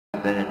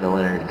I've been into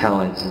Leonard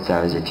Cohen since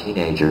I was a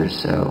teenager,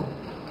 so...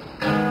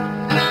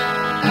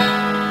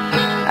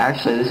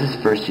 Actually, this is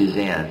for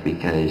Suzanne,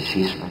 because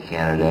she's from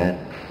Canada,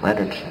 and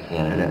Leonard's from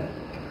Canada.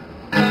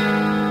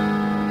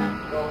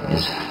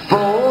 It's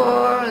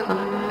 4 in the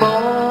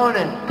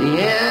morning,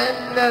 the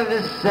end of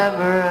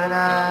December, and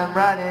I'm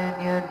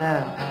writing you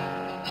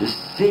now.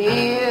 Just see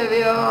if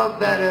you're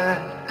better,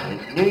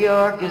 and New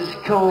York is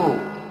cold.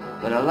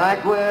 But I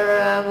like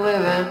where I'm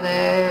living,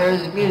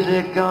 there's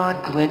music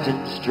on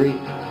Clinton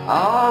Street.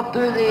 All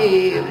through the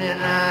evening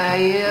I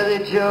hear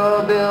that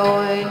you're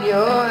building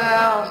your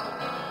house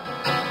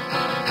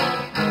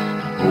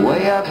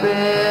way up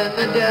in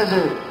the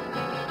desert.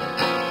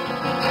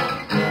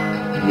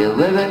 You're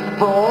living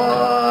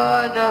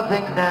for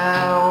nothing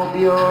now, hope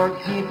you're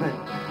keeping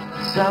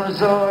some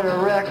sort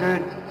of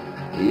record.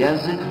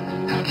 Yes,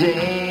 and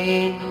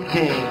Jane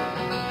came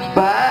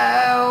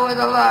by with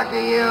a lock of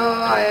your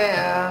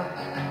hair.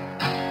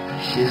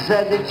 She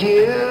said that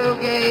you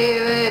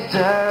gave it to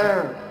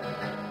her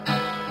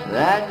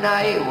that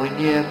night when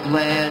you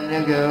planned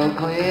to go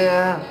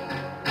clear.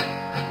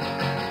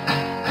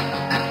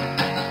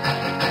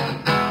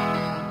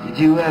 Did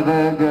you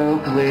ever go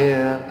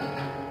clear?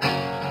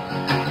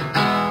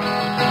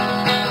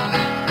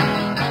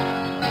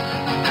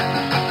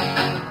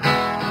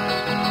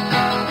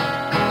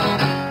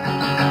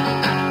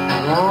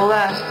 Oh,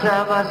 last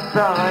time I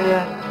saw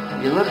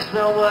you, you looked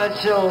so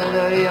much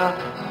older. Your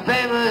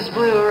famous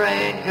blue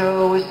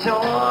raincoat was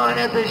torn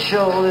at the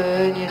shoulder,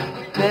 and you'd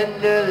been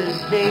to the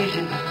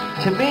station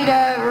to meet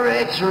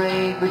Average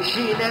Train, but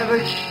she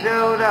never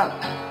showed up.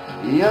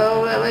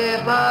 You're Willie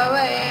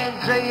Marlene,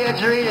 so you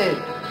treated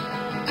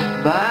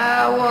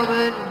my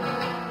woman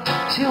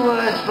to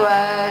a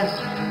slice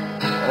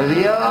of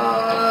your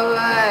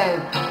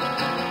life.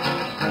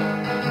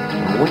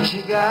 When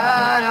she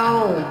got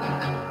home,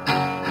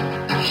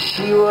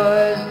 she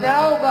was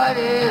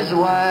nobody's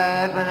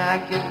wife, and I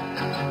can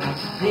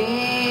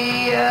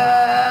see you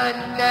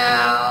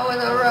now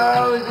with a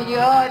rose in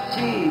your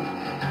teeth.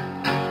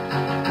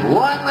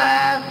 One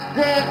last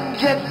thin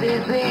gypsy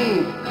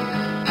thief.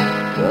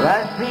 Well, I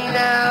see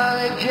now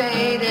that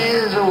Jane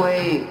is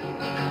awake.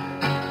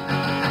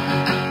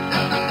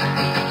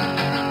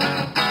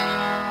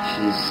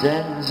 She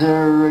sends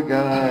her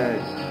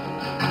regards.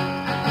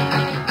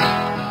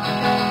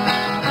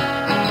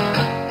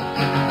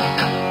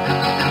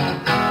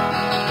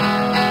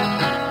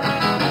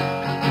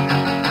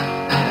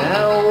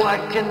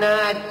 What can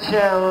I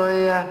tell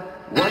ya?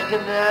 What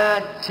can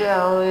I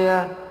tell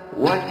ya?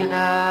 What can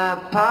I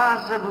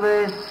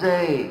possibly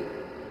say?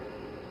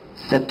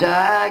 Except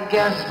I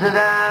guess that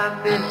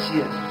I miss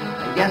you.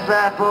 I guess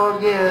I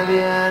forgive you,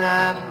 and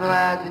I'm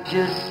glad that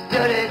you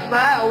stood in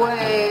my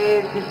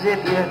way. 'Cause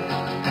if you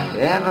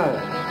ever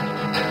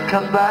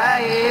come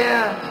by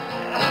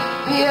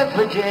here,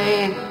 for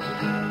Jane,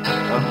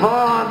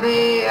 for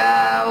me,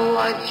 I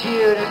want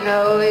you to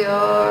know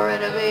your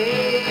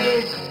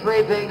enemy's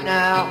sleeping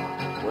now.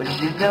 Want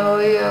you to know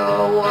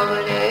your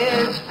woman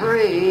is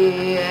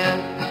free. And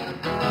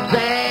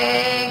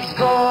thanks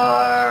for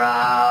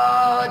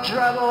all the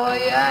trouble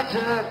you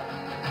took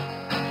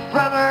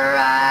from her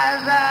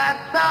eyes. I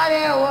thought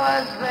it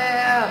was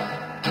there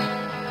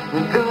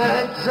for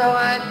good, so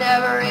I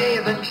never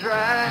even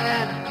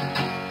tried.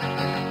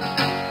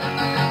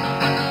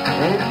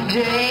 And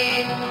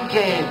Jane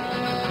came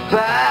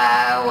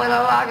by with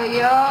a lock of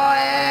your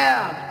hair.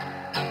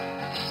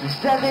 She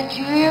said that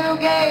you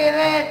gave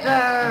it to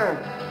her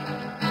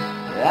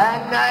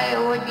that night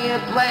when you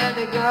planned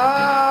to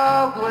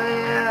go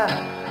clear.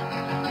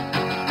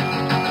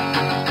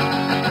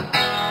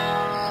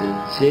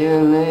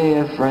 Sincerely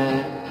a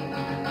friend.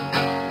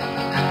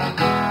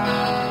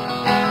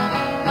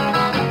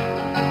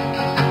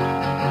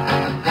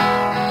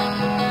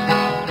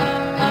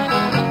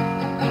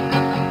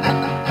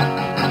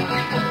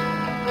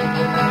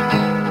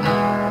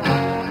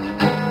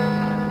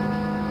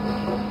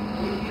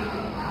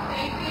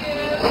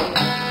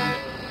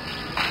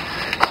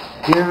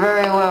 You're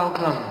very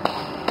welcome.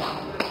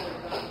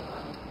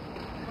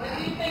 What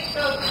do you think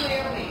 "go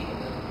clear"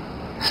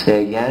 means? Say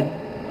again?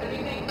 What do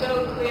you think "go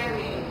clear"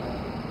 means?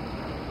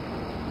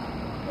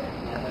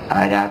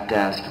 I'd have to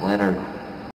ask Leonard.